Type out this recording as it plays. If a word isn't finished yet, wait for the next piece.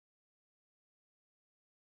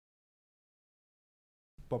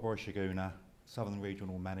Bob Orishaguna, Southern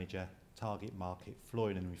Regional Manager, Target Market,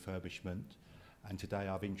 Flooring and Refurbishment, and today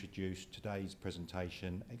I've introduced today's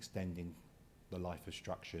presentation, Extending the Life of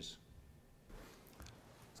Structures.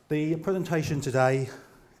 The presentation today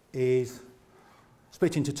is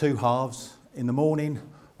split into two halves. In the morning,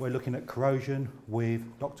 we're looking at corrosion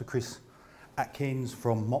with Dr. Chris Atkins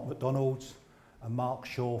from Mott McDonald's and Mark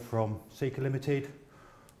Shaw from Seeker Limited.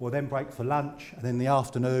 We'll then break for lunch, and in the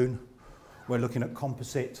afternoon, we're looking at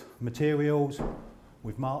composite materials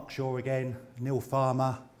with Mark Shaw again, Neil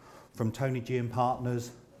Farmer from Tony G &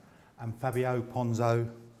 Partners, and Fabio Ponzo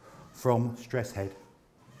from Stresshead.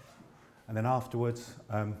 And then afterwards,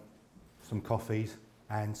 some coffees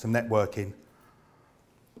and some networking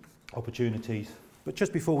opportunities. But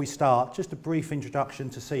just before we start, just a brief introduction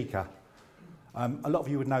to Seeker. A lot of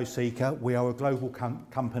you would know Seeker. We are a global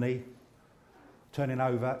company turning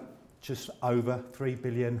over just over £3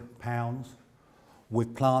 billion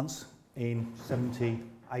with plants in 70,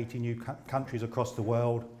 80 new countries across the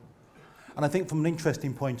world. And I think from an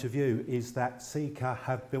interesting point of view is that Seeker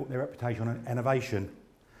have built their reputation on innovation,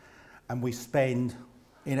 and we spend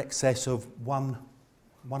in excess of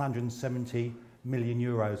 170 million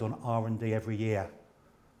euros on R&D every year.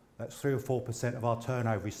 That's 3 or 4% of our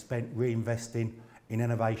turnover is spent reinvesting in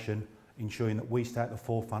innovation, ensuring that we stay at the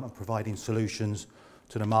forefront of providing solutions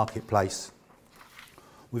to the marketplace.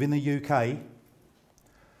 Within the UK,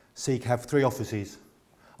 Seeker have 3 offices.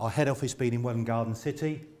 Our head office being in Welwyn Garden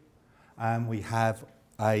City, and we have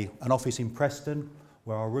an office in Preston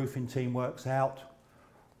where our roofing team works out.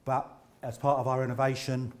 But as part of our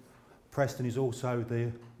innovation, Preston is also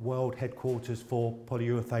the world headquarters for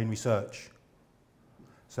polyurethane research.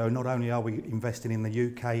 So not only are we investing in the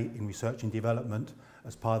UK in research and development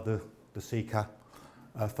as part of the Seeker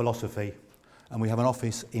philosophy, and we have an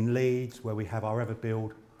office in Leeds where we have our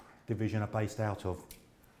Everbuild division are based out of.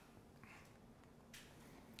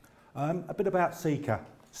 A bit about Seeker.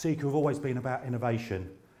 Seeker have always been about innovation,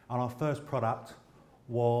 and our first product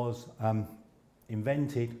was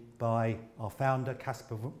invented by our founder,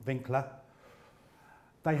 Caspar Winkler.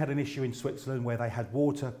 They had an issue in Switzerland where they had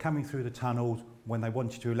water coming through the tunnels when they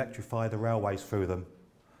wanted to electrify the railways through them.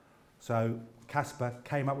 So Caspar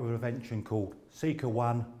came up with an invention called Seeker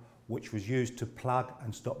 1, which was used to plug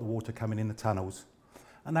and stop the water coming in the tunnels.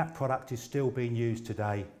 And that product is still being used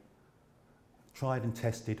today. Tried and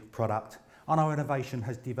tested product. And our innovation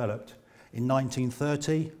has developed. In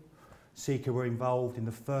 1930, Seeker were involved in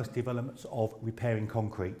the first developments of repairing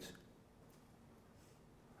concrete.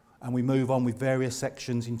 And we move on with various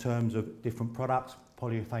sections in terms of different products,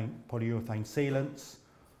 polyurethane sealants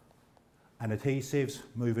and adhesives,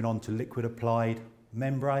 moving on to liquid applied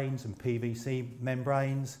membranes and PVC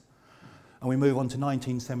membranes. And we move on to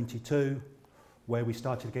 1972, where we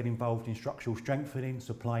started to get involved in structural strengthening,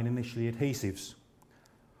 supplying initially adhesives.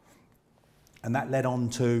 And that led on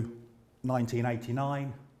to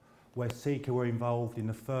 1989, where Seeker were involved in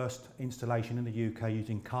the first installation in the UK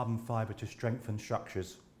using carbon fibre to strengthen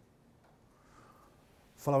structures.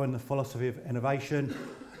 Following the philosophy of innovation,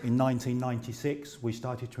 in 1996, we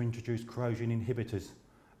started to introduce corrosion inhibitors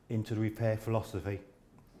into the repair philosophy.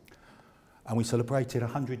 And we celebrated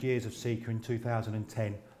 100 years of Seeker in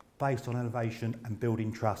 2010, based on innovation and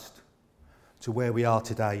building trust, to where we are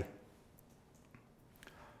today,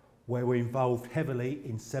 where we're involved heavily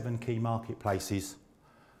in 7 key marketplaces.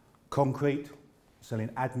 Concrete,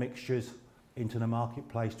 selling admixtures into the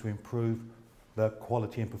marketplace to improve the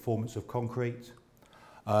quality and performance of concrete.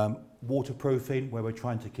 Waterproofing, where we're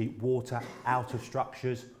trying to keep water out of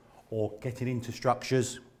structures or getting into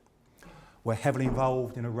structures. We're heavily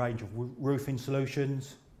involved in a range of roofing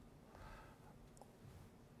solutions.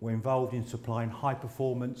 We're involved in supplying high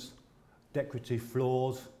performance decorative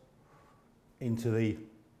floors into the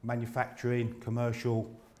manufacturing, commercial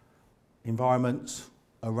environments,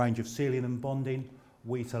 a range of sealing and bonding.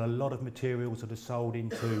 We sell a lot of materials that are sold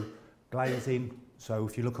into glazing. So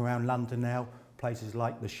if you look around London now, places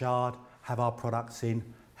like the Shard have our products in,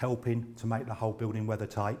 helping to make the whole building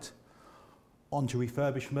weathertight. On to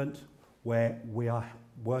refurbishment, where we are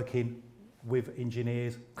working with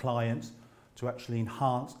engineers, clients, to actually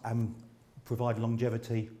enhance and provide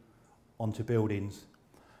longevity onto buildings.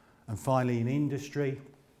 And finally, in industry,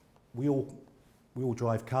 we all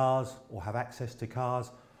drive cars or have access to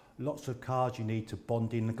cars. Lots of cars you need to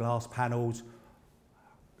bond in the glass panels.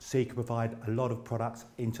 Seeker provide a lot of products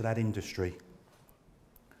into that industry.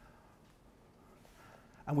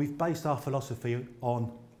 And we've based our philosophy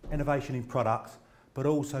on innovation in products, but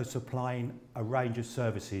also supplying a range of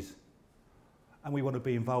services. And we want to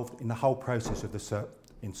be involved in the whole process of the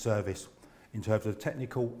service, in terms of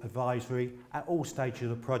technical advisory at all stages of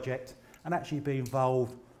the project, and actually be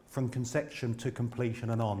involved from conception to completion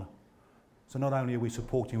and on. So not only are we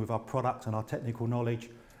supporting with our product and our technical knowledge,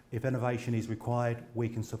 if innovation is required, we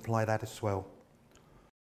can supply that as well.